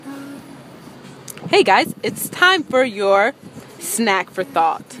Hey guys, it's time for your snack for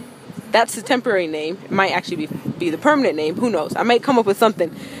thought. That's the temporary name. It might actually be the permanent name. Who knows? I might come up with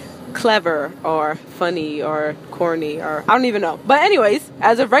something clever or funny or corny or I don't even know. But anyways,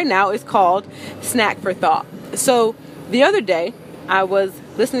 as of right now, it's called Snack for Thought. So the other day, I was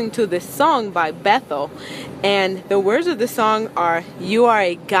listening to this song by Bethel, and the words of the song are, "You are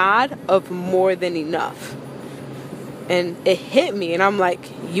a God of more than enough." And it hit me, and I'm like,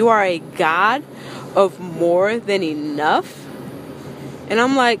 you are a God of more than enough? And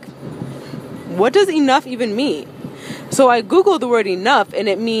I'm like, what does enough even mean? So I Googled the word enough, and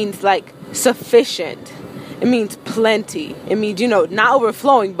it means like sufficient. It means plenty. It means, not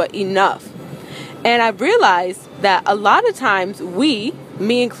overflowing, but enough. And I realized that a lot of times we,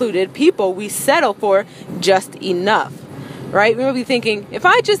 me included, we settle for just enough. Right? We might be thinking, if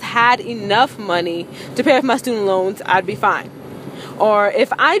I just had enough money to pay off my student loans, I'd be fine. Or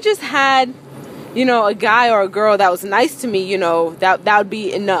if I just had, a guy or a girl that was nice to me, that would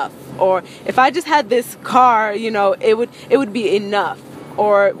be enough. Or if I just had this car, it would be enough.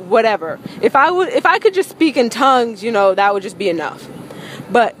 Or whatever. If I could just speak in tongues, that would just be enough.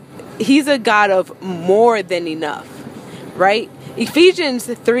 But he's a God of more than enough, right? Ephesians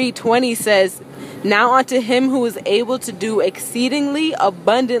 3:20 says, "Now unto him who is able to do exceedingly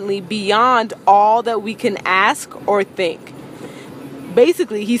abundantly beyond all that we can ask or think."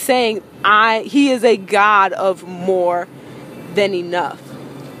 Basically, he's saying he is a God of more than enough.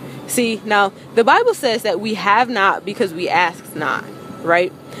 See, now the Bible says that we have not because we ask not,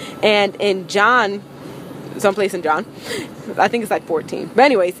 right? And in John, someplace in John, I think it's like 14. But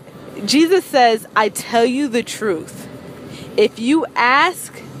anyways, Jesus says, "I tell you the truth. If you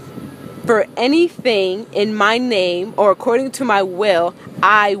ask for anything in my name or according to my will,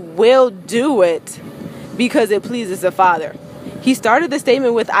 I will do it because it pleases the Father." He started the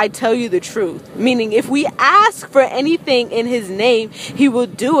statement with, "I tell you the truth," meaning if we ask for anything in his name, he will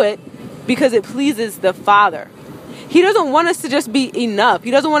do it because it pleases the Father. He doesn't want us to just be enough.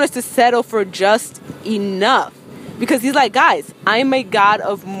 He doesn't want us to settle for just enough, because he's like, guys, I am a God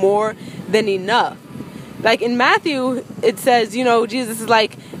of more than enough. Like in Matthew, it says, Jesus is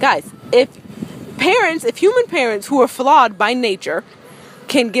like, guys, if human parents who are flawed by nature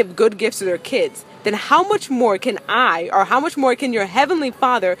can give good gifts to their kids, then how much more can how much more can your heavenly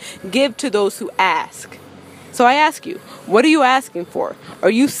Father give to those who ask? So I ask you, what are you asking for?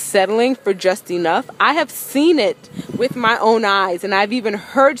 Are you settling for just enough? I have seen it with my own eyes, and I've even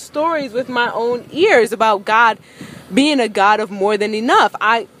heard stories with my own ears about God being a God of more than enough.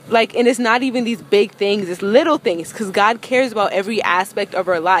 And it's not even these big things, it's little things, because God cares about every aspect of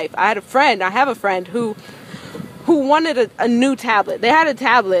our life. I have a friend who wanted a new tablet. They had a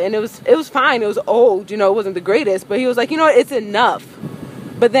tablet, and it was fine. It was old, it wasn't the greatest, but he was like, it's enough.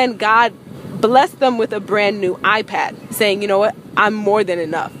 But then God blessed them with a brand new iPad, saying, I'm more than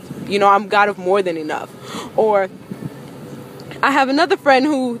enough. I'm God of more than enough. Or I have another friend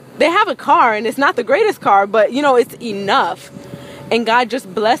who, they have a car, and it's not the greatest car, but it's enough. And God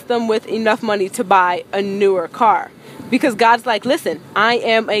just blessed them with enough money to buy a newer car. Because God's like, listen, I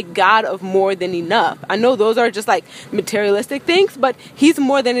am a God of more than enough. I know those are just like materialistic things, but he's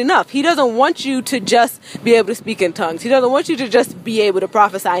more than enough. He doesn't want you to just be able to speak in tongues. He doesn't want you to just be able to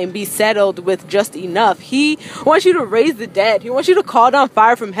prophesy and be settled with just enough. He wants you to raise the dead. He wants you to call down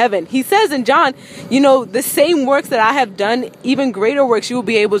fire from heaven. He says in John, the same works that I have done, even greater works you will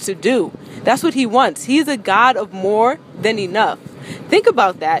be able to do. That's what he wants. He's a God of more than enough. Think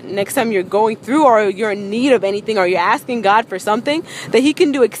about that next time you're going through or you're in need of anything or you're asking God for something, that he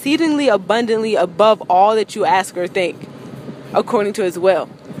can do exceedingly abundantly above all that you ask or think according to his will.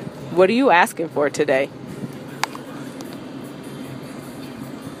 What are you asking for today?